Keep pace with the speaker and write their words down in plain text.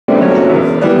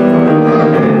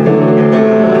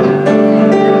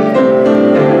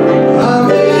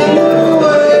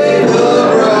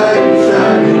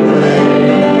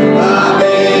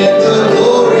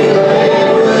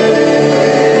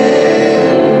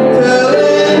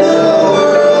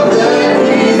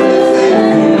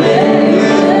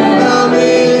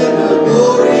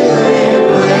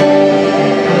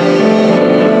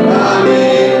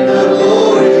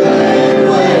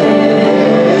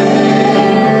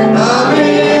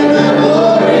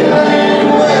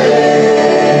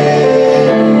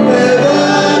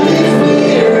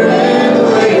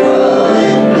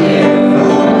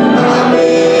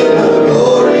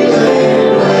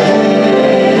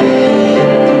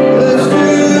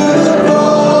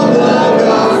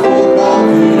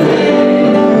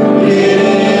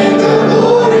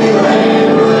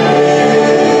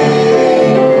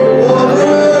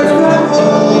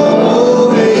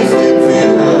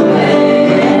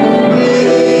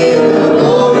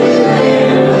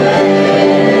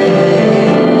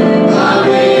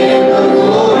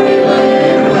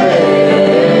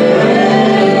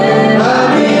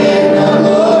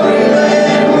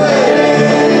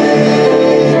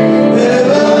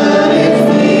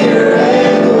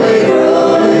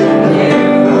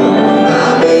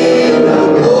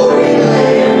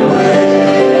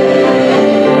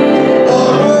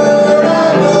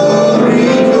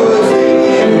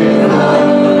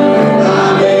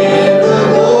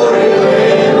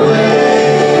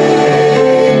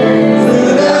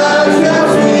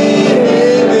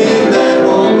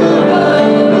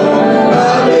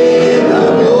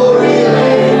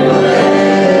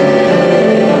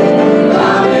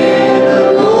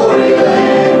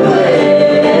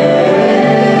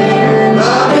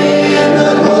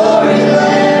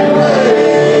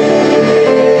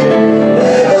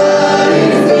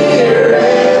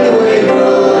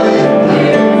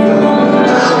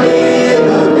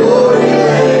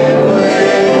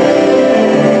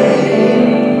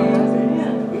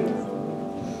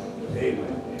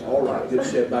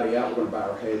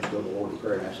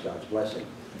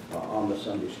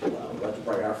Let's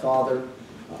pray. Our Father,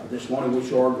 this morning we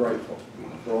sure are grateful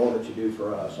for all that you do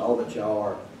for us, all that you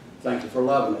are. Thank you for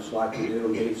loving us like you do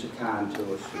and being so kind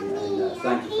to us. And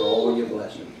thank you for all your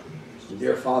blessings. And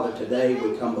dear Father, today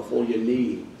we come before you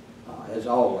needy, as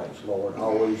always, Lord,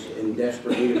 always in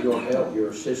desperate need of your help, your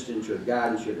assistance, your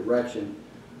guidance, your direction.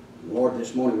 And Lord,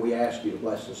 this morning we ask you to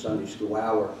bless the Sunday school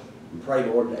hour. And pray,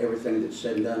 Lord, that everything that's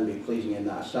said and done be pleasing in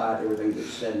thy sight. Everything that's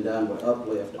said and done would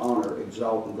uplift, honor,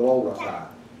 exalt, and glorify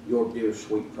your dear,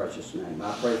 sweet, precious name.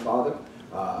 I pray, Father,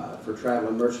 for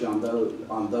traveling mercy on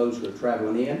those who are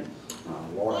traveling in.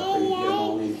 Lord, I pray you get them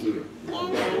on in here.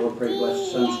 Lord, pray bless the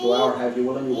Sunday school hour. Have your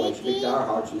will and your way. Speak to our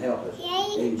hearts and help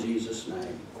us. In Jesus'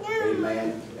 name,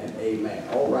 amen and amen.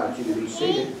 All right, you can be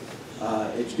seated.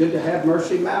 It's good to have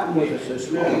Mercy Mountain with us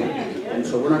this morning. And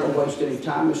so we're not going to waste any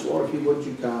time. Miss Laura, if you would,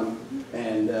 you come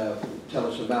and tell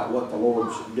us about what the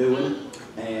Lord's doing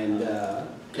and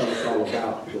tell us all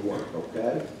about the work,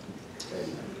 okay?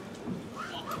 Amen.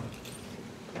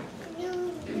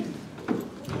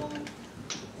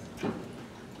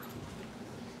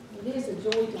 It is a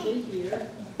joy to be here.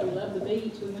 We love the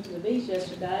beach. We went to the beach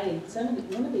yesterday,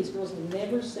 and one of these girls have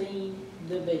never seen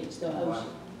the beach, the ocean.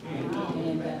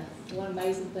 And what an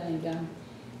amazing thing.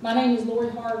 My name is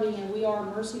Harvey, and we are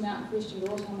Mercy Mountain Christian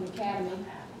Girls Home Academy.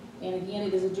 And again,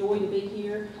 it is a joy to be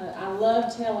here. I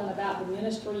love telling about the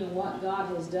ministry and what God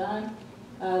has done.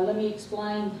 Let me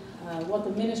explain what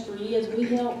the ministry is. We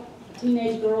help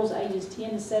teenage girls ages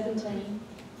 10 to 17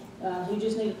 who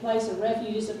just need a place of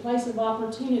refuge. It's a place of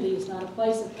opportunity. It's not a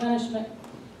place of punishment.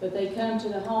 But they come to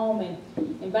the home,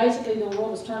 and basically the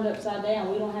world is turned upside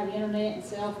down. We don't have internet and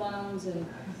cell phones, and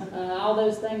all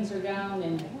those things are gone,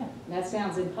 and that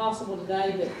sounds impossible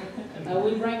today, but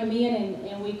we bring them in,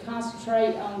 and we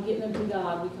concentrate on getting them to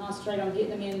God. We concentrate on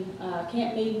getting them in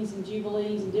camp meetings and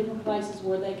jubilees and different places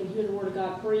where they can hear the Word of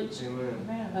God preached.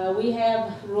 We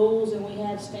have rules and we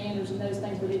have standards and those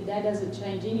things, but that doesn't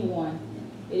change anyone.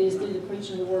 It is through the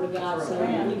preaching of the Word of God. So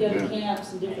we go to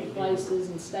camps and different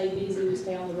places and stay busy. We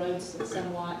stay on the roads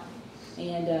somewhat,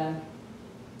 and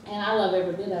I love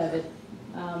every bit of it.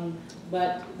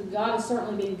 But God has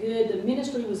certainly been good. The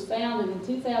ministry was founded in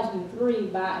 2003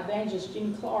 by evangelist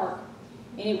Jimmy Clark,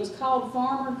 and it was called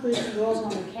Farmer Christian Girls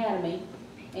Home Academy.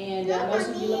 And most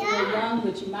of you look really young,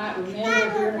 but you might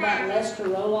remember hearing about Lester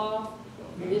Roloff.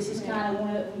 This is kind of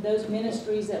one of those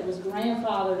ministries that was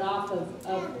grandfathered off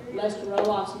of Lester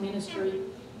Roloff's ministry.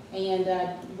 And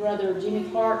Brother Jimmy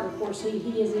Clark, of course, he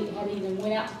had even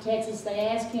went out to Texas. They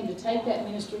asked him to take that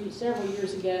ministry several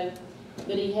years ago,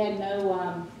 but he had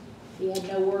no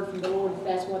word from the Lord that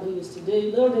that's what he was to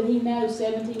do. Little did he know,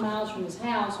 17 miles from his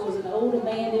house was an old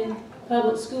abandoned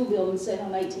public school building set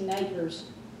on 18 acres.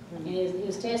 And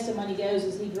his testimony goes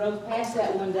as he drove past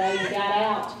that one day and got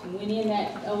out and went in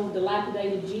that old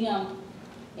dilapidated gym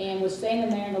and was standing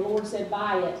there, and the Lord said,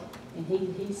 "Buy it." And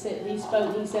he said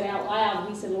out loud,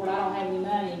 he said, "Lord, I don't have any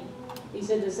money." He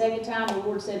said the second time the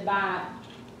Lord said, "Buy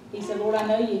it." He said, "Lord, I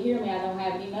know you hear me, I don't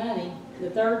have any money." The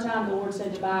third time the Lord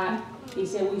said to buy it, he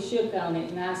said, "We shook on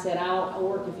it." And I said, "I'll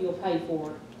work if you'll pay for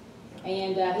it."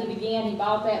 And he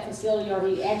bought that facility, or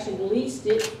he actually leased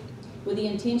it with the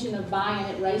intention of buying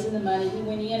it, raising the money. He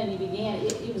went in and he began,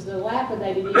 it was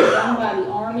dilapidated. It was owned by the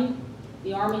Army.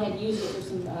 The Army had used it for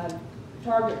some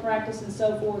target practice and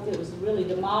so forth. It was really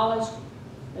demolished.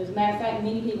 As a matter of fact,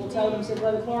 many people told him, said,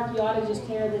 "Brother Clark, you ought to just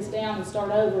tear this down and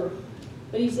start over."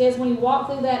 But he says when he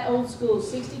walked through that old school,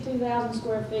 62,000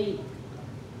 square feet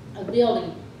of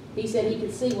building, he said he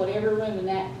could see what every room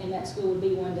in that school would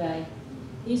be one day.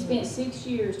 He spent 6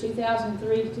 years,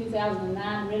 2003 to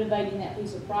 2009, renovating that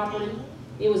piece of property.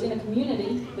 It was in a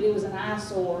community, but it was an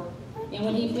eyesore. And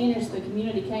when he finished, the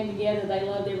community came together. They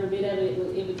loved every bit of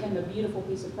it. It became a beautiful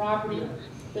piece of property.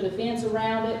 Put a fence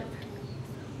around it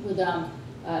with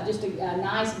just a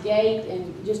nice gate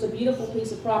and just a beautiful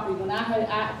piece of property. When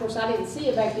of course, I didn't see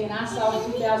it back then. I saw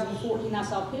in 2014, I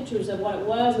saw pictures of what it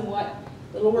was and what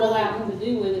the Lord allowed him to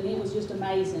do with it, and it was just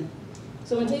amazing.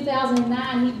 So in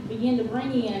 2009, he began to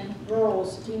bring in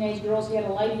girls, teenage girls. He had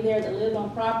a lady there that lived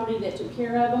on property that took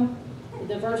care of them.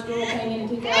 The first girl came in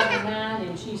 2009,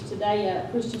 and she's today a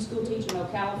Christian school teacher in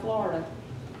Ocala, Florida.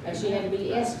 She had to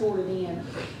be escorted in.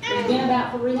 There's been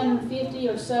about 350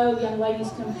 or so young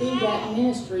ladies come through that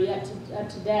ministry up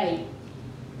to date.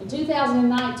 In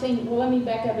 2019, well, let me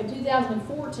back up. In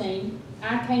 2014,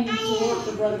 I came to work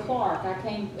for Brother Clark. I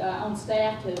came on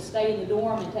staff to stay in the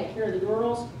dorm and take care of the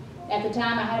girls. At the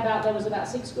time, there was about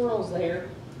 6 girls there,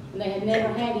 and they had never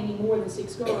had any more than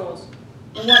 6 girls.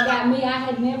 And what got me, I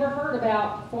had never heard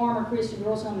about Farmer Christian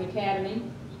Girls Home Academy.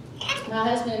 My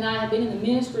husband and I have been in the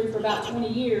ministry for about 20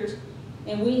 years,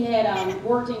 And we had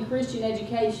worked in Christian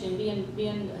education,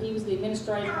 he was the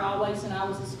administrator always, and I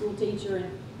was the school teacher,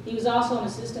 and he was also an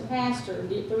assistant pastor,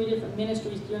 did 3 different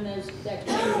ministries during that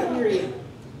period.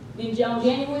 Then on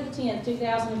January the 10th,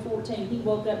 2014, he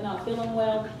woke up not feeling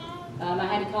well. I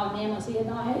had to call an ambulance. He had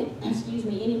not had,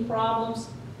 any problems.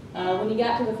 When he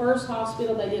got to the first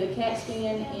hospital, they did a CAT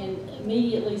scan and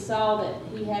immediately saw that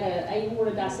he had an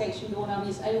aorta dissection going on.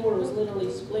 His aorta was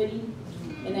literally splitting,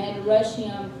 and they had to rush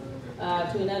him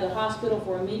to another hospital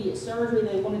for immediate surgery.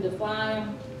 They wanted to fly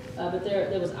him, but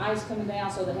there was ice coming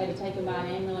down, so they had to take him by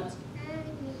an ambulance.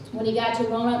 When he got to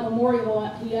Roanoke Memorial,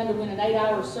 he underwent an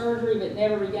 8-hour surgery, but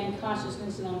never regained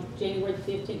consciousness, and on January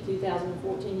 15,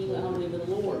 2014, he went home to be with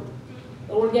the Lord.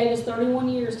 The Lord gave us 31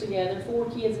 years together, 4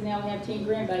 kids, and now we have 10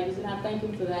 grandbabies, and I thank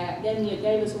Him for that.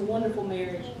 Gave us a wonderful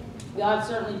marriage. God's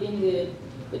certainly been good.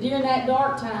 But during that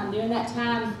dark time, during that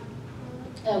time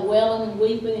of wailing and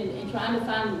weeping and trying to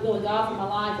find the will of God for my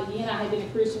life, again, I had been a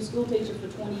Christian school teacher for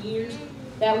 20 years.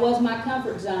 That was my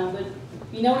comfort zone. But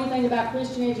if you know anything about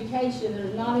Christian education,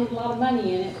 there's not a lot of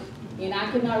money in it, and I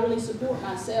could not really support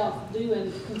myself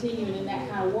continuing in that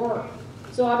kind of work.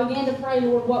 So I began to pray,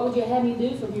 Lord, what would you have me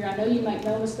do from here? I know you make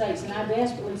no mistakes, and I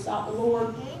desperately sought the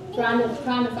Lord, trying to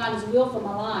find His will for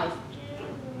my life.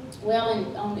 Well,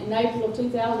 in April of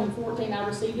 2014, I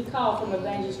received a call from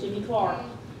Evangelist Jimmy Clark.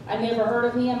 I'd never heard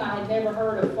of him. I had never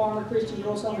heard of Farmer Christian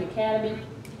Girls Home Academy.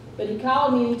 But he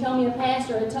called me and he told me a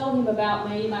pastor had told him about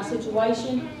me, my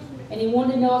situation, and he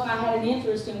wanted to know if I had an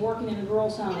interest in working in a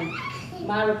girls' home.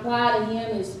 My reply to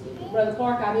him is, Brother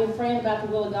Clark, I've been praying about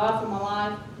the will of God for my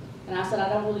life. And I said, I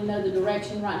don't really know the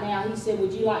direction right now. He said,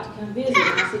 would you like to come visit?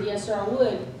 And I said, yes, sir, I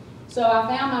would. So I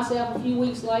found myself a few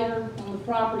weeks later on the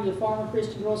property of Farmer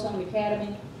Christian Girls Home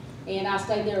Academy, and I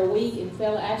stayed there a week and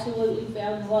absolutely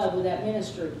fell in love with that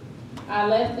ministry. I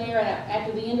left there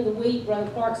after the end of the week. Brother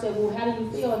Clark said, well, how do you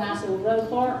feel? And I said, well, Brother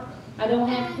Clark, I don't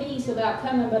have peace about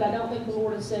coming, but I don't think the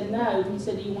Lord has said no. He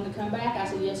said, do you want to come back? I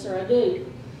said, yes, sir, I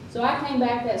do. So I came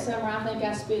back that summer. I think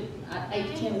I spent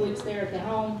 8 to 10 weeks there at the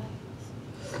home.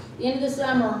 At the end of the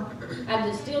summer, I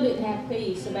still didn't have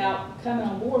peace about coming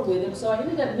on board with him, so I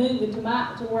ended up moving to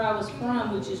where I was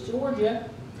from, which is Georgia,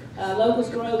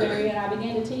 Locust Grove area, and I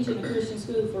began to teach in a Christian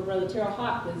school for Brother Terrell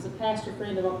Hopkins, a pastor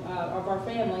friend of our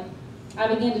family.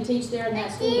 I began to teach there in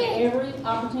that school, and every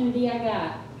opportunity I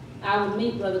got, I would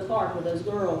meet Brother Clark with those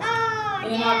girls.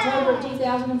 And in October of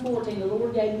 2014, the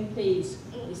Lord gave me peace.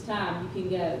 It's time, you can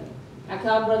go. I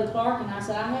called Brother Clark and I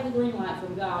said, I have the green light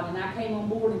from God, and I came on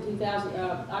board in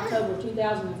October of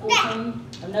 2014,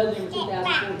 or November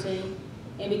 2014,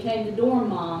 and became the dorm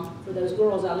mom for those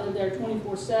girls. I lived there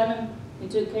 24/7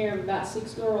 and took care of about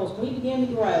 6 girls. We began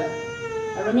to grow.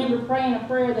 I remember praying a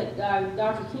prayer that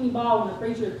Dr. Kenny Baldwin, a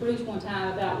preacher, had preached one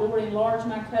time about, Lord, enlarge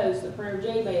my coast, the prayer of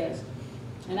Jabez.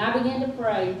 And I began to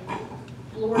pray,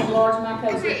 Lord, enlarge my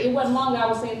coast. It wasn't long I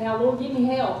was saying, now, Lord, give me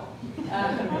help.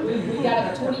 We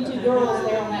got 22 girls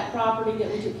there on that property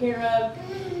that we took care of,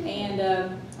 and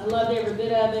I loved every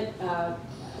bit of it.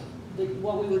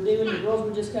 What we were doing, the girls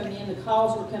were just coming in, the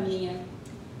calls were coming in.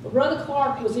 But Brother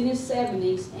Clark was in his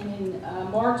 70s, and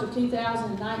in March of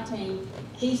 2019,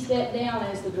 he stepped down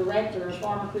as the director of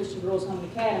Farmer Christian Girls Home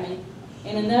Academy,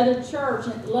 and another church,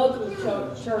 local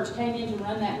church, came in to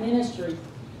run that ministry.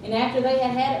 And after they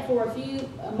had it for a few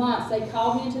months, they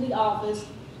called me into the office,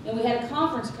 and we had a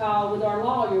conference call with our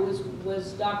lawyer, which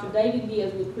was Dr. David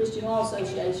Gibbs with Christian Law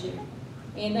Association.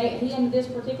 And he and this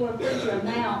particular preacher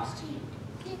announced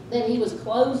that he was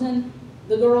closing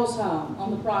the girls' home on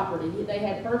the property. They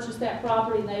had purchased that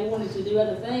property and they wanted to do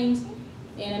other things,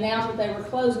 and announced that they were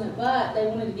closing it, but they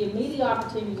wanted to give me the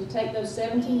opportunity to take those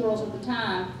 17 girls at the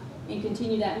time and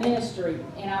continue that ministry.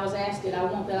 And I was asked, did I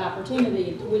want that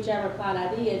opportunity, to which I replied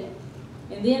I did.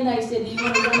 And then they said, do you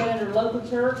want to run it under a local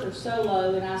church or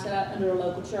solo? And I said, under a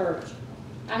local church.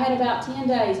 I had about 10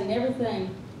 days, and everything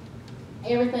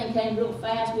came real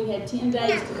fast. We had 10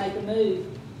 days to make a move.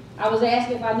 I was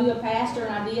asked if I knew a pastor,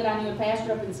 and I did. I knew a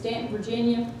pastor up in Stanton,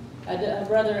 Virginia, a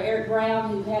brother Eric Brown,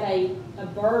 who had a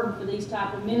burden for these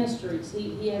type of ministries.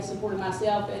 He has supported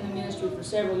myself in the ministry for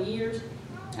several years.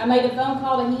 I made a phone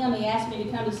call to him. He asked me to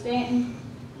come to Stanton,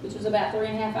 which was about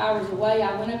 3.5 hours away.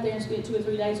 I went up there and spent 2 or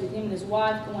 3 days with him and his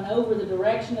wife, going over the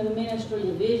direction of the ministry,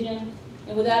 the vision,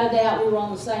 and without a doubt, we were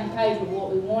on the same page with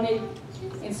what we wanted.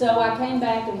 And so I came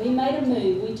back and we made a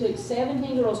move. We took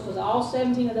 17 girls, because all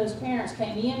 17 of those parents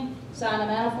came in, signed them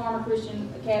out of Farmer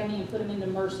Christian Academy, and put them into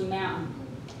Mercy Mountain,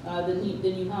 the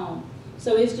new home.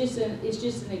 So it's just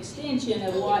an extension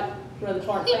of what Brother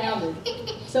Clark founded.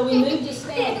 So we moved to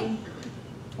Stanton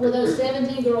with those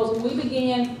 17 girls, and we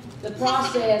began the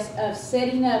process of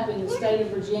setting up in the state of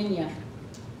Virginia.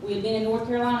 We had been in North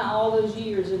Carolina all those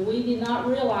years, and we did not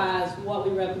realize what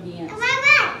we were up against.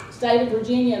 State of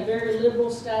Virginia, a very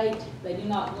liberal state. They do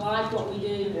not like what we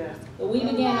do. But we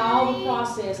began all the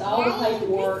process, all the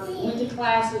paperwork, went to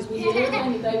classes. We did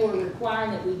everything that they were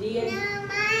requiring that we did.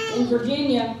 In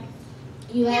Virginia,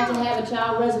 you have to have a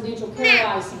child residential care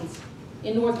license.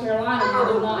 In North Carolina, you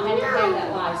do not have to have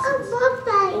that license.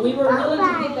 But we were willing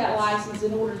to get that license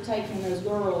in order to take in those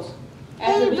girls.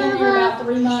 After being there about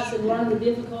 3 months and learning the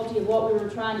difficulty of what we were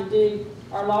trying to do,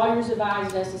 our lawyers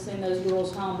advised us to send those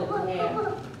girls home that we had.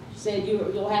 Said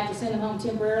you'll have to send them home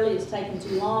temporarily. It's taking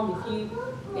too long.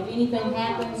 If anything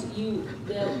happens,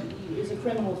 it's a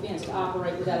criminal offense to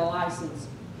operate without a license.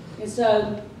 And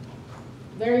so,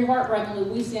 very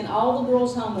heartbreakingly, we sent all the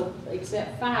girls home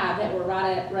except 5 that were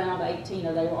right at around 18,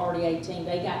 or they were already 18.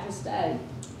 They got to stay.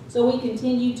 So we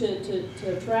continued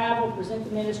to travel, present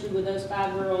the ministry with those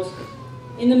 5 girls.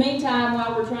 In the meantime,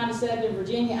 while we're trying to set up in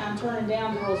Virginia, I'm turning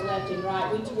down girls left and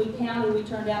right. We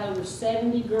turned down over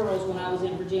 70 girls when I was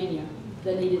in Virginia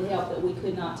that needed help that we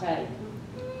could not take.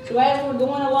 So as we're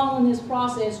going along in this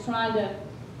process, trying to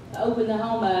open the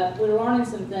home up, we're learning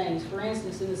some things. For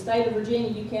instance, in the state of Virginia,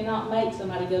 you cannot make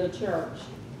somebody go to church.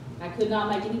 I could not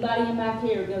make anybody in my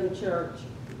care go to church.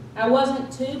 I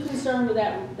wasn't too concerned with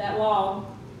that law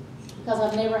because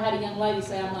I've never had a young lady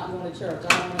say, I'm not going to church,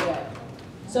 I don't want to go.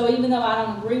 So even though I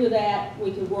don't agree with that,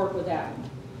 we could work with that one.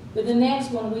 But the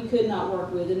next one we could not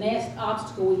work with. The next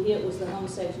obstacle we hit was the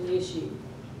homosexual issue.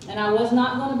 And I was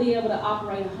not going to be able to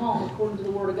operate a home according to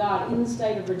the Word of God in the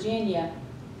state of Virginia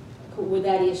with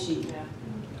that issue.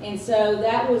 And so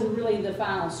that was really the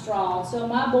final straw. So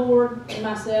my board and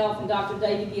myself and Dr.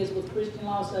 David Gibbs with Christian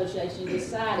Law Association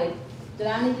decided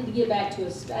that I needed to get back to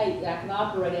a state that I could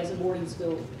operate as a boarding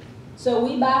school. So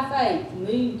we, by faith,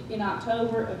 moved in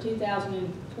October of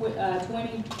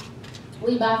 2020.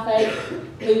 We, by faith,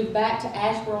 moved back to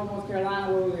Asheboro, North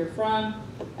Carolina, where we were from.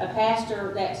 A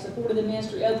pastor that supported the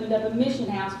ministry opened up a mission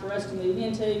house for us to move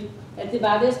into.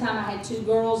 By this time, I had 2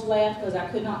 girls left because I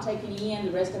could not take any in.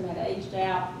 The rest of them had aged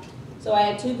out. So I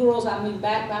had 2 girls. I moved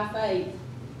back by faith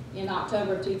in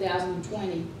October of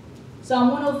 2020.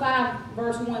 Psalm 105,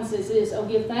 verse 1 says this, "Oh,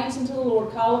 give thanks unto the Lord,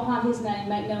 call upon His name,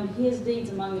 make known His deeds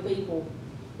among the people."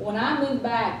 When I moved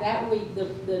back that week,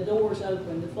 the doors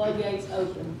opened, the floodgates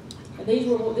opened. And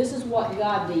this is what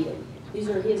God did. These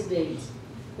are His deeds.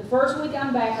 The first week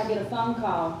I'm back, I get a phone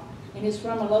call, and it's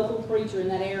from a local preacher in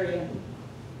that area.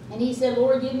 And he said,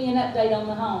 "Lord, give me an update on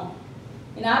the home."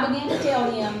 And I began to tell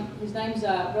him, his name's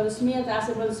Brother Smith. I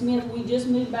said, "Brother Smith, we just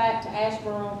moved back to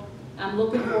Asheboro. I'm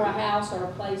looking for a house or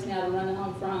a place now to run the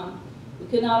home from. We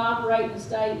could not operate in the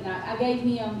state." And I gave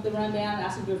him the rundown, and I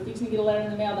said, "You're fixing to get a letter in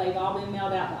the mail. They've all been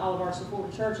mailed out to all of our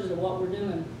supporter churches of what we're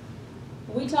doing."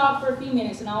 We talked for a few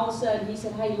minutes, and all of a sudden he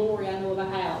said, "Hey, Lori, I know of a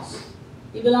house."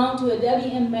 It belonged to a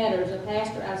W.M. Metters, a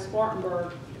pastor out of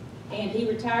Spartanburg, and he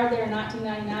retired there in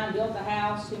 1999, built the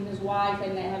house, he and his wife,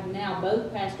 and they have now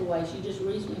both passed away. She just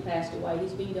recently passed away.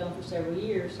 He's been gone for several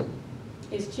years.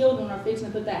 His children are fixing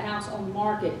to put that house on the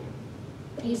market.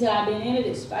 He said, "I've been in it,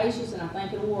 it's spacious, and I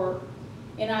think it'll work."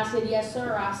 And I said, "Yes,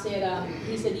 sir." I said,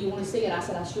 he said, "Do you want to see it?" I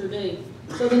said, "I sure do."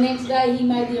 So the next day he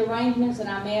made the arrangements, and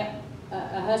I met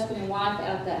a husband and wife out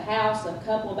at that house, a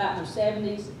couple about in their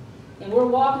 70s. And we're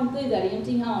walking through that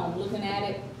empty home, looking at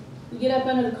it. We get up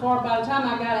under the car. By the time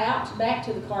I got out back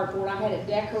to the carport, I had it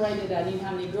decorated. I knew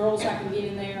how many girls I could get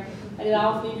in there. I had it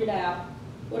all figured out.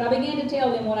 When I began to tell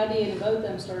them what I did, and both of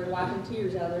them started wiping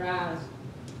tears out of their eyes.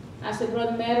 I said,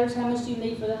 "Brother Metters, how much do you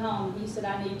need for the home?" He said,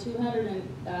 "I need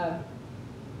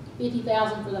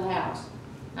 $250,000 for the house."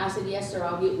 I said, "Yes, sir,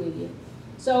 I'll get with you."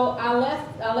 So I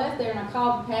left there, and I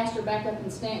called the pastor back up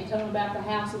in Stanton, told him about the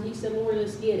house, and he said, "Lord,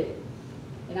 let's get it."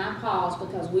 And I paused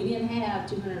because we didn't have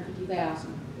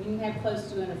 $250,000. We didn't have close to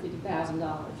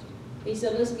 $250,000. He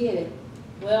said, "Let's get it."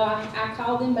 Well, I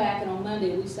called him back, and on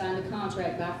Monday we signed a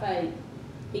contract by faith.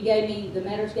 The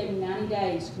Metters gave me 90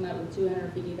 days to come up with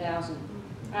 $250,000.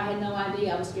 I had no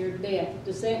idea. I was scared to death.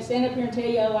 To stand up here and tell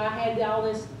you, oh, I had all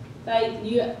this faith,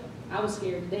 I was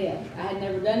scared to death. I had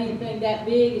never done anything that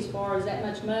big as far as that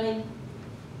much money,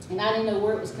 and I didn't know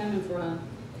where it was coming from.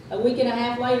 A week and a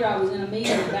half later, I was in a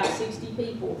meeting with about 60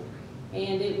 people,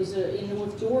 and it was in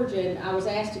North Georgia, and I was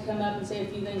asked to come up and say a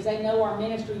few things. They know our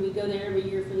ministry. We go there every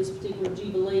year for this particular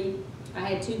Jubilee. I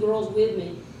had 2 girls with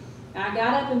me. I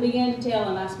got up and began to tell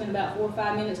them. I spent about 4 or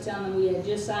 5 minutes telling them we had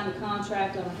just signed a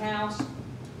contract on a house,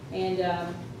 and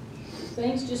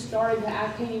things just started. I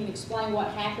can't even explain what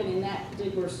happened in that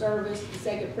particular service. The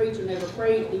second preacher never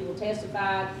preached. People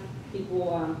testified.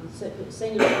 People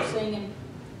singers were singing.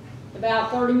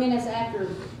 About 30 minutes after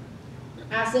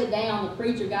I sat down, the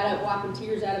preacher got up wiping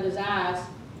tears out of his eyes,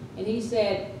 and he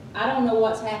said, I don't know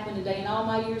what's happened today. In all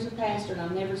my years of pastor, and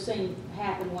I've never seen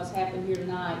happen what's happened here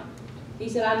tonight. He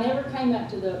said, I never came up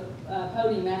to the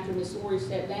podium after Miss Lori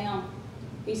stepped down.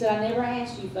 He said, I never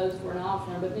asked you folks for an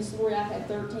offering, but Miss Lori, I've had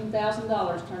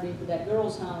 $13,000 turned in for that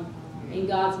girls' home, and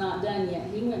God's not done yet.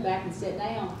 He went back and sat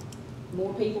down.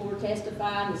 More people were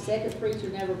testifying. The second preacher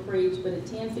never preached, but at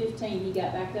 10:15 he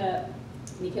got back up,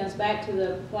 and he comes back to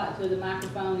the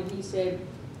microphone, and he said,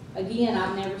 again,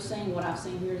 I've never seen what I've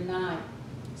seen here tonight.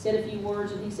 He said a few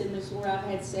words, and he said, Miss Lori, I've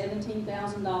had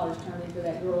 $17,000 turned in for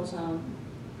that girls' home.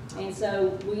 And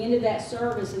so we ended that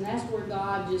service, and that's where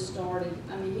God just started.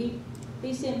 I mean,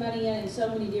 he sent money in so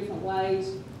many different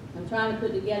ways. I'm trying to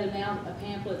put together now a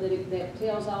pamphlet that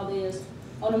tells all this.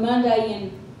 On a Monday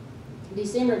in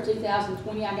December of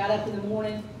 2020, I got up in the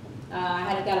morning.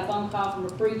 I got a phone call from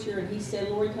a preacher, and he said,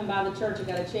 Lori, come by the church. I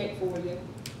got a check for you.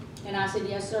 And I said,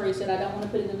 yes, sir. He said, I don't want to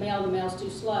put it in the mail. The mail's too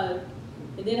slow.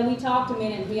 And then we talked a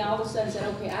minute, and he all of a sudden said,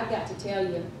 okay, I've got to tell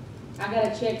you. I got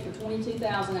a check for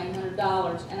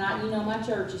 $22,800, and you know, my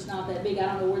church is not that big. I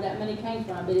don't know where that money came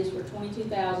from, but it's for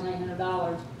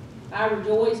 $22,800. I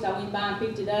rejoiced. I went by and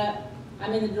picked it up.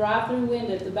 I'm in the drive-through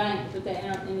window at the bank, put that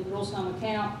in the girls' home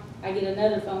account. I get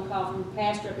another phone call from a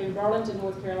pastor up in Burlington,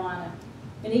 North Carolina,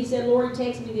 and he said, Lori,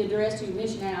 text me the address to your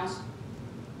mission house.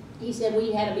 He said,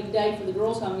 we had a big day for the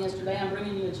girls' home yesterday. I'm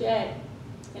bringing you a check.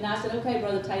 And I said, okay,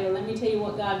 Brother Taylor, let me tell you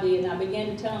what God did. And I began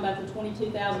to tell him about the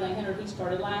 $22,800. He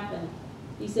started laughing.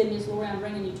 He said, Miss Lori, I'm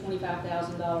bringing you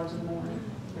 $25,000 in the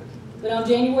morning. But on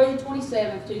January the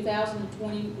 27th,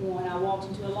 2021, I walked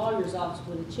into a lawyer's office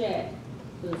with a check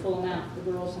for the full amount for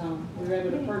the girls' home. We were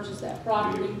able to purchase that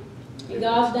property. And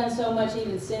God's done so much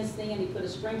even since then. He put a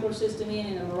sprinkler system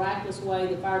in a miraculous way.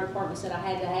 The fire department said I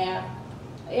had to have.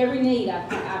 Every need I've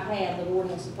had, the Lord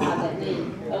has supplied that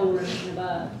need over and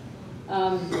above.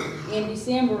 In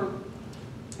December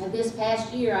of this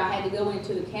past year, I had to go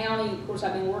into the county. Of course,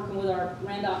 I've been working with our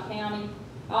Randolph County.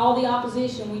 All the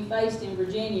opposition we faced in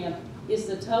Virginia is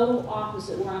the total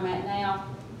opposite where I'm at now.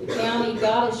 The county,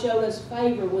 God has showed us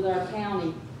favor with our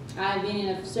county. I've been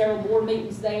in several board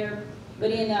meetings there.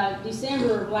 But in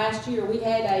December of last year, we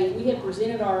had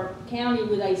presented our county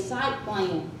with a site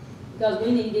plan because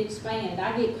we need to expand.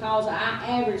 I get calls. I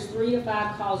average 3 to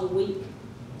 5 calls a week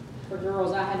for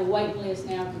girls. I have a waiting list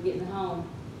now to get in the home.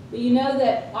 But you know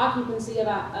that occupancy of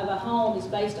a home is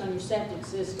based on your septic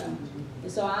system.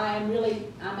 And so I'm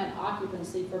at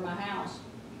occupancy for my house.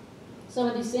 So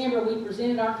in December, we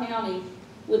presented our county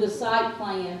with a site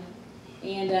plan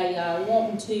and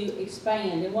wanting to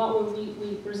expand. And what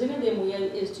we presented them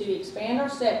with is to expand our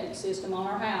septic system on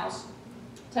our house,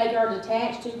 take our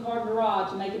detached 2-car garage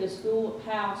and make it a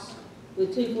schoolhouse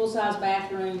with 2 full-size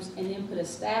bathrooms, and then put a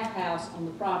staff house on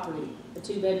the property, a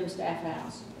 2-bedroom staff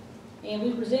house. And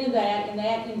we presented that, and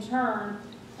that in turn,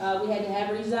 we had to have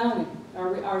rezoning.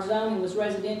 Our zoning was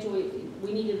residential.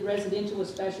 We needed residential with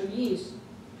special use.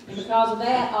 And because of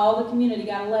that, all the community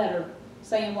got a letter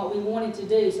saying what we wanted to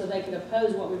do so they could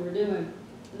oppose what we were doing.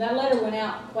 And that letter went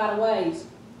out quite a ways.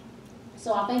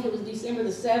 So I think it was December the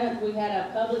 7th, we had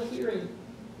a public hearing.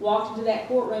 Walked into that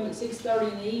courtroom at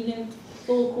 6:30 in the evening,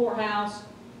 full courthouse,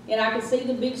 and I could see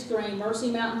the big screen.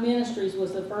 Mercy Mountain Ministries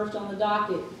was the first on the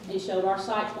docket. They showed our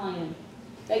site plan.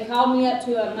 They called me up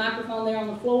to a microphone there on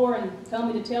the floor and told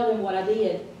me to tell them what I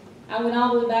did. I went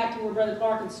all the way back to where Brother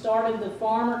Clark had started, the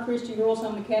Farmer Christian Girls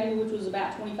Home Academy, which was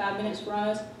about 25 minutes from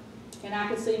us, and I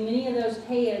could see many of those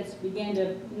heads begin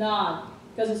to nod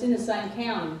because it's in the same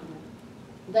county.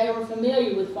 They were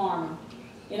familiar with farming.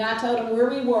 And I told them where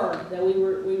we were, that we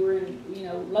were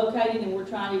in, located and we're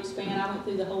trying to expand. I went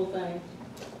through the whole thing.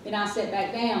 Then I sat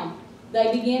back down.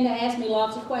 They began to ask me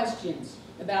lots of questions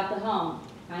about the home.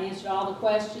 I answered all the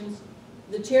questions.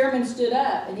 The chairman stood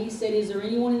up and he said, is there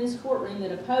anyone in this courtroom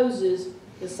that opposes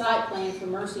the site plan for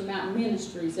Mercy Mountain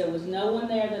Ministries? There was no one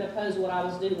there that opposed what I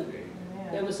was doing.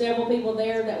 There were several people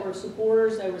there that were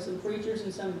supporters. There were some preachers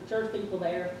and some church people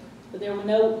there, but there were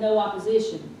no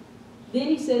opposition. Then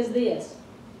he says this.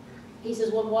 He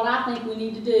says, well, what I think we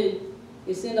need to do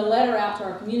is send a letter out to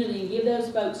our community and give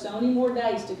those folks so many more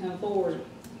days to come forward.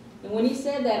 And when he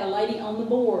said that, a lady on the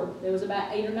board, there was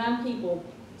about 8 or 9 people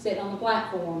sitting on the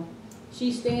platform.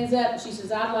 She stands up and she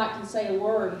says, I'd like to say a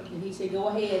word. And he said, go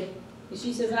ahead. And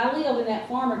she says, I live in that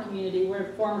farmer community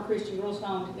where Farmer Christian Girls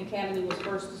Home Academy was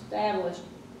first established.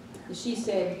 And she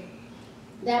said,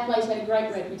 that place had a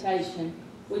great reputation.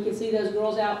 We could see those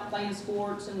girls out playing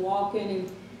sports and walking,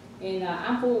 and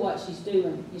I'm for what she's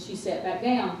doing. And she sat back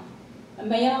down. A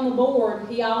man on the board,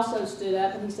 he also stood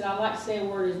up and he said, I'd like to say a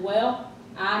word as well.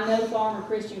 I know Farmer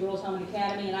Christian Girls Home and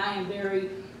Academy, and I am very,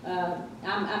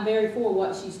 I'm very for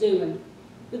what she's doing.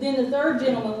 But then the third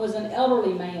gentleman was an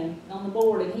elderly man on the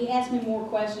board, and he asked me more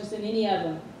questions than any of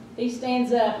them. He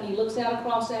stands up and he looks out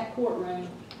across that courtroom,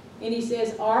 and he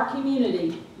says, our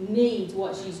community needs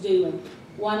what she's doing.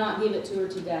 Why not give it to her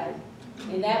today?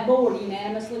 And that board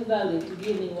unanimously voted to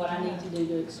give me what I need to do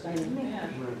to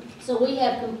expand. So we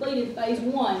have completed phase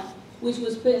 1, which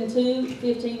was putting 2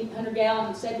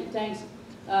 1,500-gallon septic tanks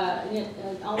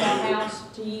on our house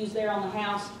to use there on the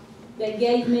house. That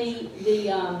gave me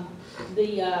the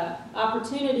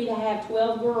opportunity to have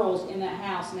 12 girls in that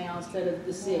house now instead of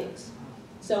the 6.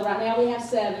 So right now we have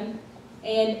 7.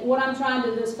 And what I'm trying to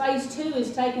do, this phase 2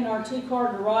 is taking our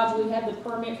 2-car garage. We have the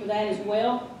permit for that as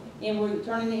well. And we're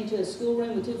turning it into a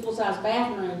schoolroom with 2 full-size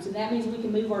bathrooms. And that means we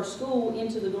can move our school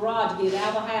into the garage, get it out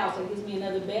of the house. That gives me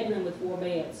another bedroom with 4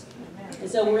 beds. And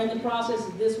so we're in the process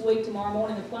of this week. Tomorrow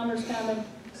morning the plumber's coming.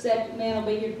 Septic man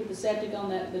will be here to put the septic on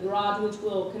the garage, which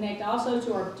will connect also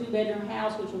to our 2-bedroom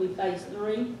house, which will be phase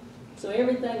 3. So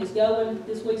everything is going.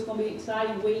 This week's going to be an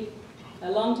exciting week. A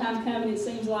long time coming, it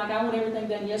seems like. I want everything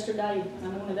done yesterday.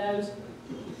 I'm one of those.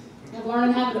 I'm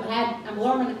learning how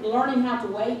to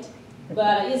wait,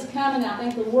 but it's coming. I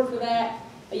thank the Lord for that.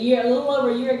 A little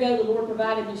over a year ago, the Lord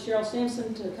provided Miss Cheryl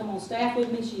Simpson to come on staff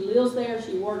with me. She lives there.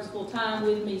 She works full time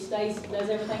with me. Stays, does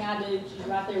everything I do. She's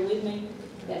right there with me.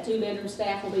 That 2-bedroom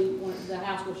staff will be the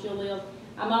house where she'll live.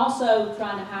 I'm also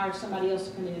trying to hire somebody else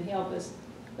to come in and help us.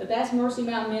 But that's Mercy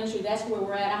Mountain Ministry. That's where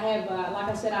we're at. I have, like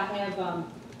I said, I have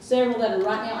several that are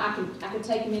right now. I can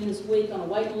take them in this week on a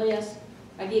waiting list.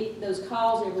 I get those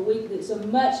calls every week. It's a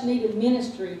much needed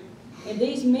ministry. And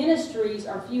these ministries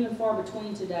are few and far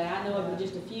between today. I know of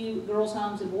just a few girls'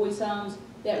 homes and boys' homes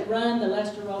that run the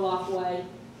Lester Roloff way.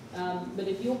 But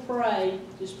if you'll pray,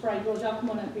 just pray. Girls, y'all come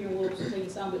on up here and we'll sing a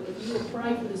song. But if you will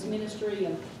pray for this ministry,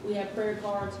 and we have prayer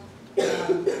cards,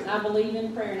 I believe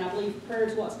in prayer, and I believe prayer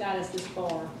is what's got us this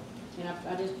far. And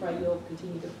I just pray you'll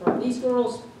continue to pray. These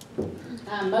girls,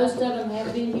 most of them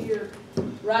have been here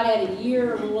right at a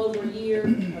year, a little over a year,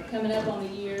 or coming up on a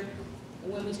year.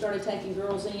 And when we started taking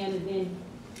girls in, and then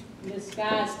Miss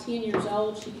Sky's 10 years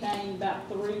old. She came about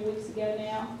 3 weeks ago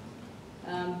now.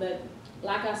 But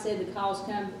like I said, the calls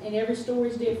come, and every story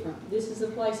is different. This is a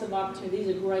place of opportunity.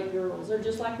 These are great girls. They're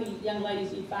just like the young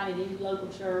ladies you find in any local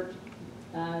church.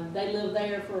 They live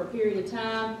there for a period of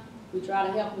time. We try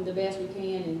to help them the best we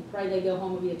can, and pray they go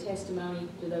home and be a testimony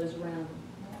to those around them.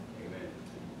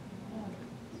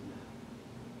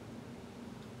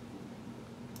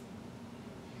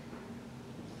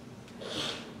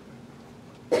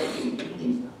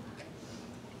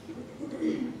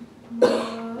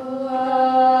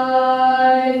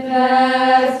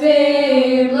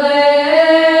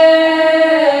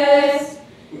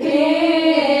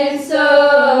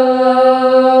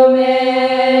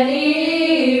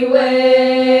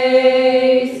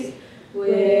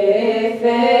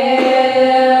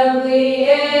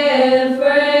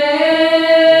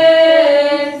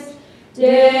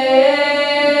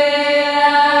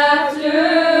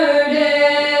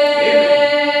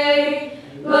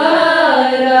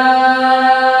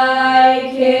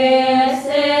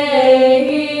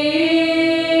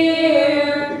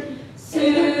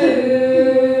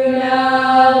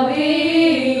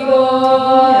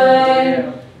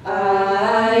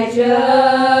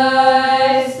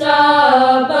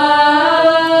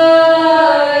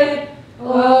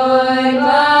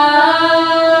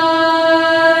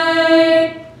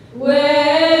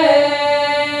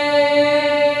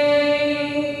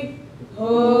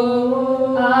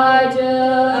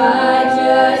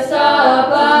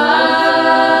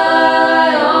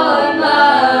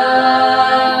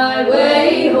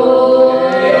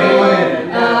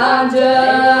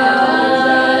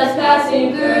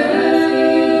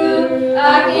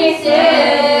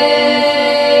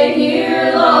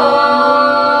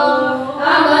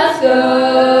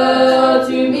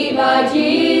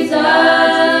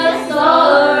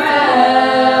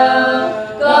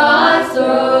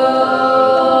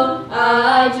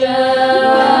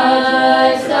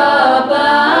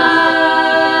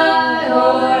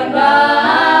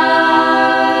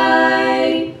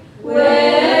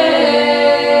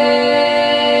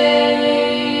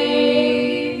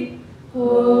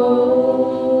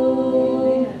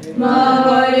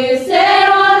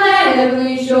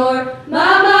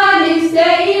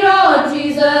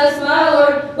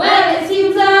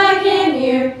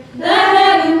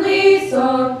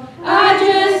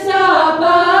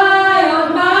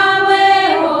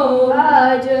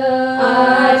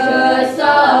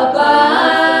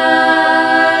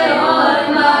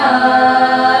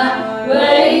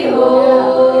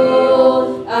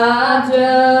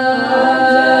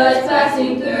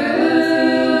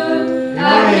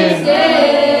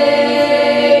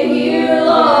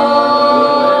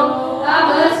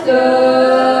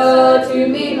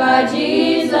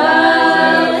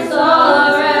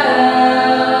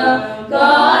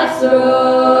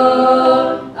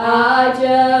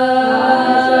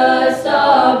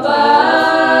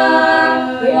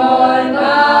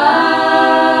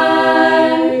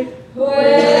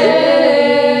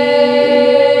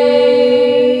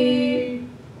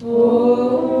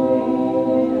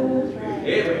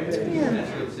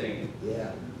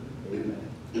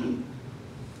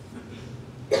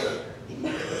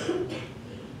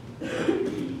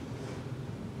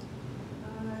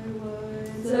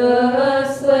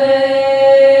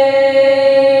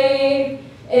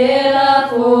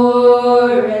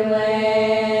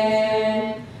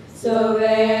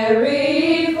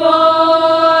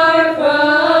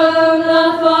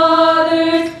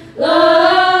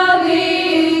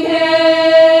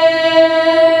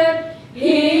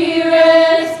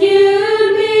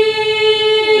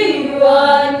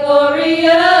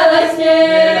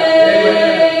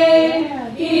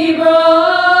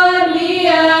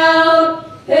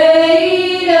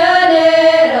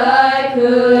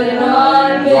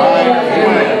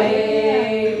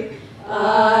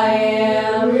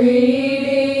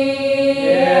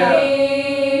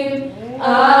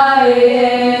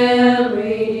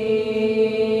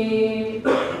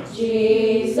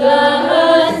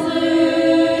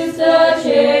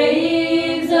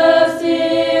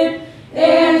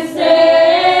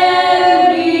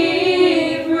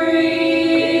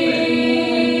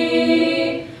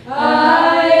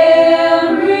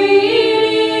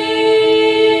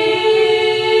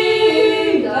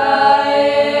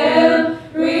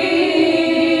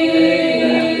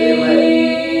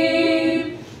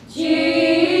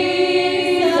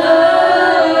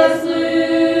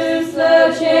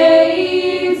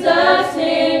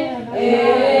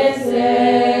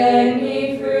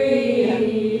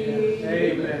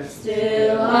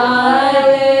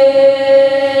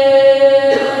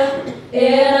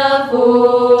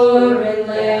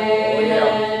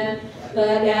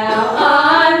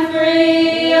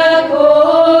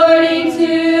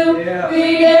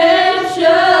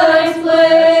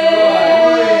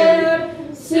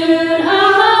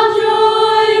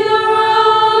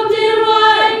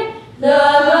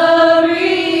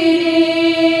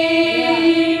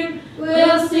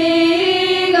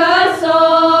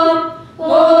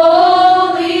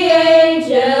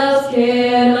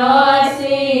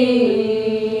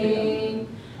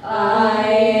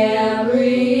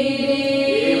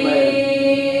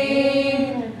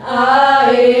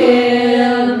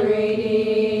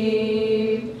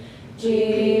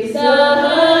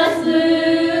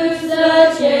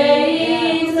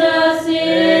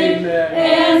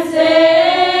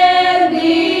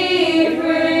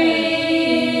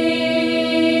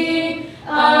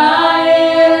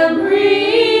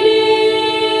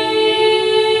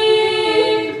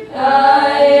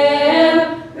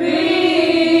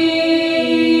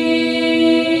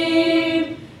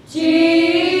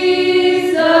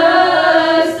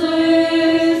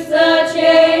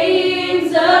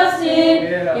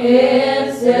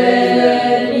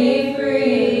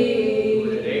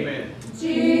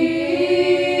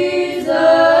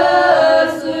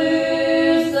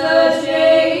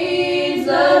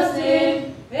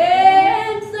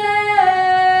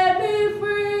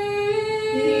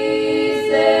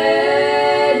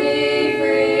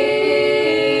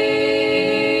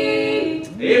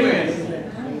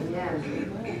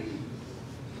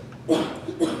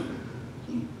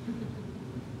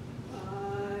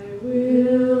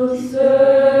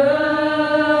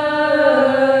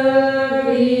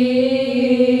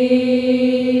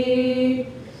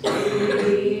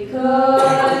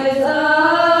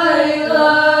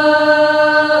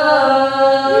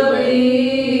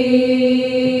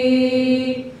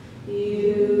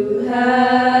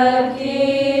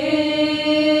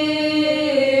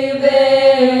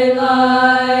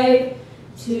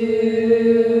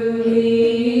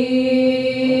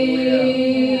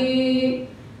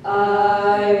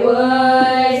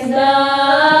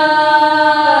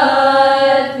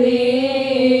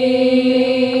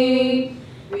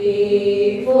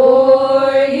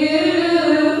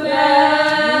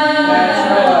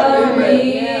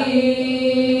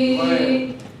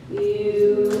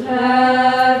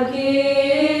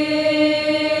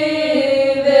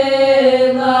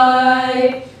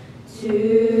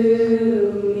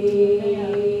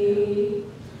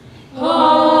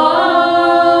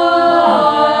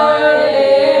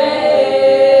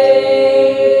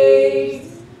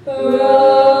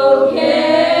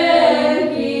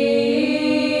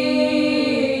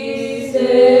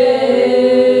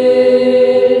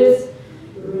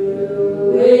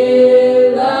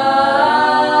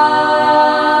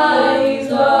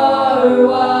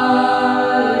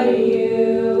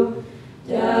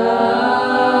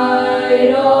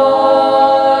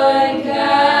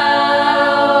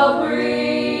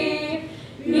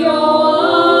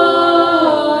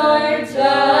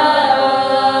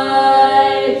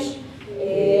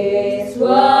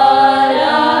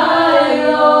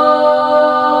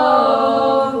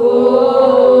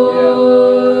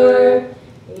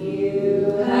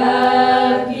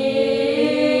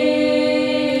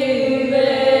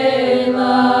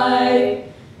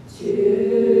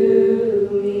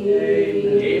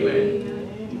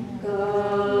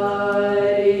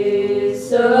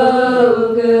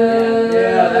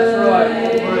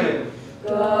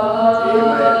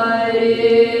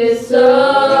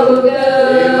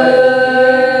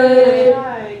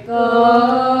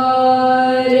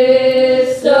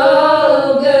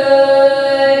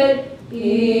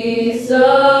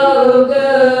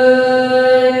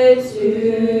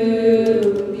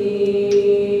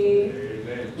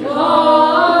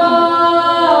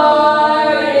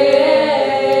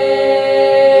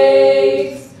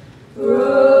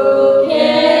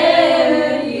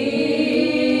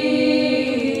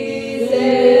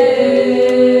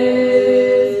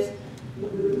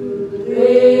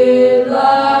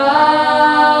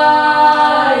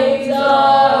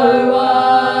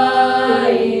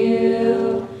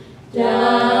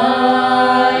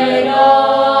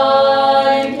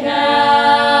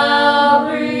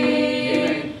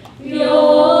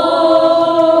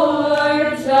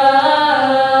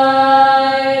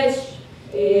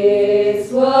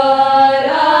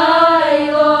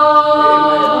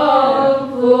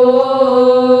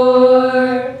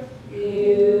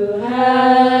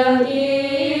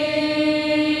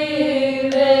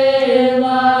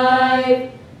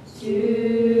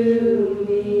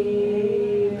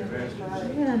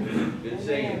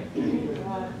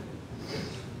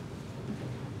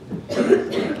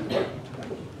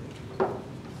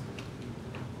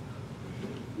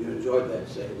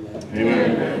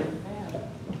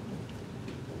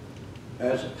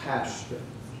 as a pastor,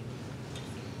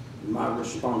 my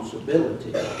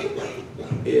responsibility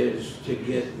is to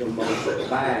get the most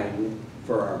bang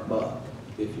for our buck,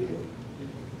 if you will.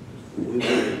 We want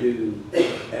to do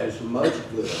as much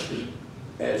good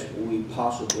as we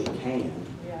possibly can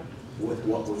with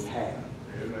what we have.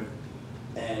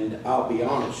 And I'll be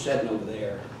honest, sitting over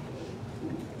there,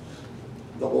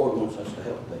 the Lord wants us to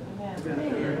help them.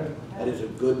 That is a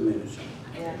good ministry.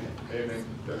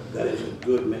 That is a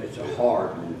good ministry. It's a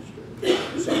hard ministry,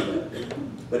 some of it,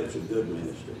 but it's a good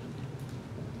ministry.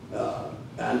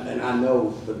 And I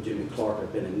know Brother Jimmy Clark.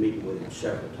 I've been in meeting with him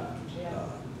several times,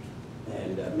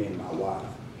 and me and my wife.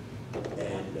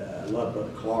 And I love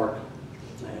Brother Clark,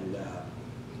 and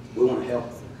we want to help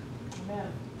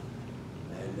them.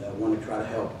 And want to try to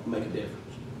help make a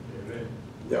difference.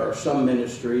 There are some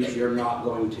ministries you're not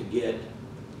going to get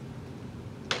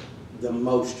the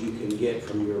most you can get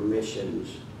from your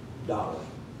missions dollar.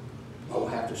 I will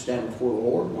have to stand before the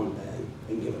Lord one day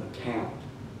and give an account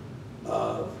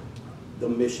of the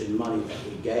mission money that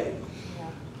we gave.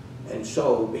 And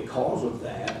so because of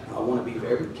that, I want to be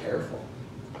very careful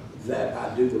that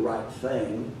I do the right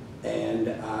thing and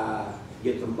I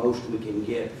get the most we can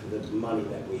get for the money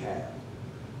that we have.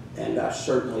 And I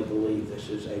certainly believe this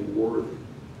is a worthy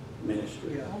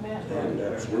ministry.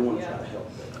 And so we want to try to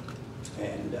help them.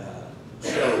 And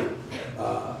so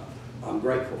I'm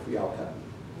grateful for y'all coming.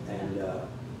 And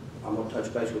I'm going to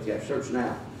touch base with you after church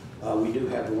now. We do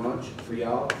have lunch for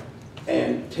y'all.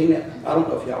 And Tina, I don't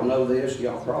know if y'all know this.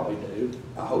 Y'all probably do.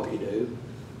 I hope you do.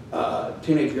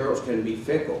 Teenage girls can be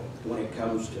fickle when it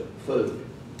comes to food.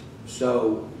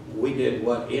 So we did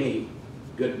what any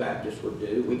good Baptist would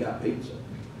do. We got pizza.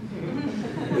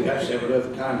 We got several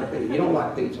different kinds of pizza. You don't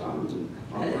like pizza? I'm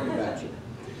worried about you.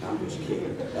 I'm just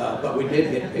kidding. But we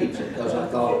did get pizza because I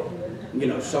thought, you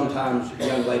know, sometimes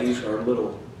young ladies are a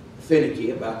little finicky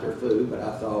about their food, but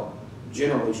I thought,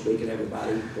 generally speaking,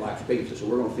 everybody likes pizza. So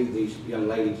we're going to feed these young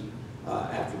ladies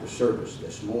after the service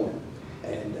this morning.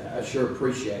 And I sure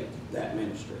appreciate that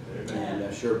ministry. And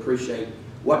I sure appreciate,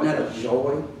 wasn't that a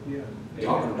joy?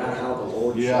 Talking about how the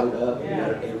Lord showed up and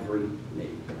met every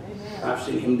need. I've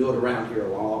seen him do it around here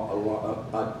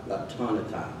a ton of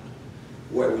times,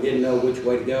 where we didn't know which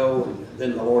way to go, and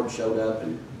then the Lord showed up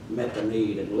and met the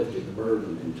need and lifted the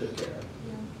burden and took care of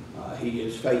it. He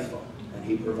is faithful, and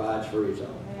he provides for his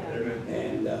own.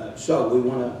 And so we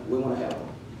want to help him.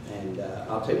 And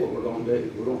I'll tell you what we're going to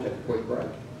do. We're going to take a quick break.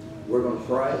 We're going to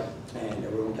pray, and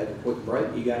we're going to take a quick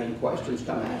break. You got any questions,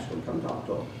 come ask them, come talk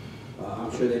to them.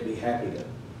 I'm sure they'd be happy to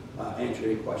answer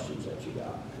any questions that you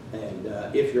got.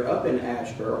 And if you're up in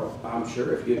Asheboro, I'm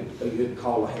sure if you'd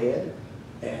call ahead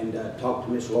and talk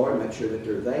to Miss Lori, make sure that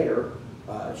they're there,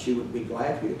 she would be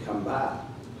glad for you to come by.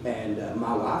 And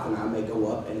my wife and I may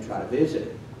go up and try to visit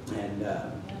it. And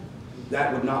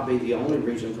that would not be the only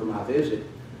reason for my visit.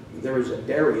 There is a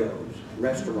Dario's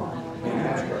restaurant in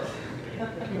Asheboro.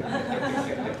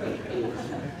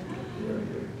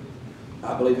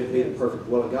 I believe it'd be the perfect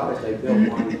will of God if they built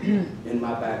one in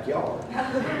my backyard.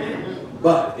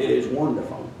 But it is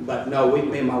wonderful. But no,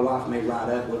 me and my wife may ride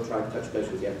up. We'll try to touch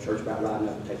base with you after church about riding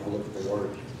up and taking a look at the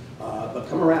Word. But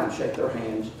come around and shake their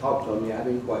hands, talk to them. You have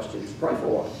any questions, pray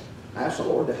for them. Ask the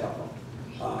Lord to help them.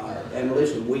 And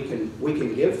listen, we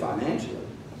can give financially,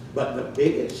 but the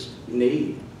biggest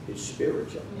need is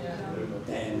spiritual.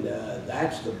 And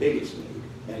that's the biggest need.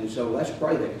 And so let's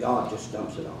pray that God just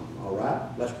dumps it on them. All right?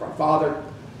 Let's pray. Father,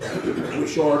 we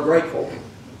sure are grateful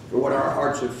for what our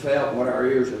hearts have felt and what our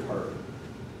ears have heard.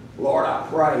 Lord, I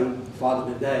pray,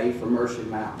 Father, today for Mercy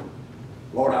Mountain.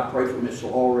 Lord, I pray for Miss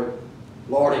Lori.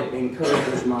 Lord, it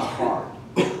encourages my heart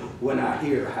when I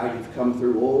hear how you've come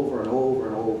through over and over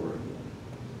and over again.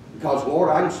 Because, Lord,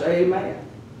 I can say amen.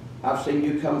 I've seen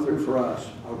you come through for us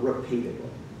repeatedly.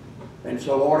 And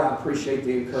so, Lord, I appreciate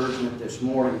the encouragement this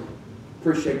morning.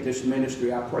 Appreciate this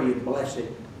ministry. I pray you bless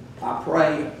it. I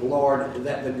pray, Lord,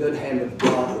 that the good hand of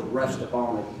God would rest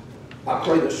upon it. I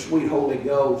pray the sweet Holy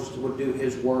Ghost would do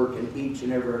his work in each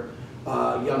and every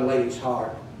young lady's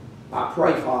heart. I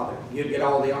pray, Father, you'd get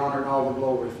all the honor and all the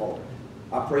glory for it.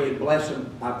 I pray you'd bless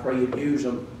them. I pray you'd use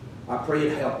them. I pray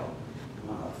you'd help them.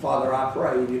 Father, I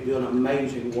pray you'd do an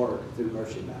amazing work through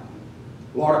Mercy Mountain.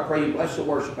 Lord, I pray you bless the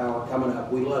worship hour coming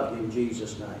up. We love you in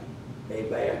Jesus' name.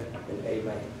 Amen and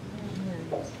amen.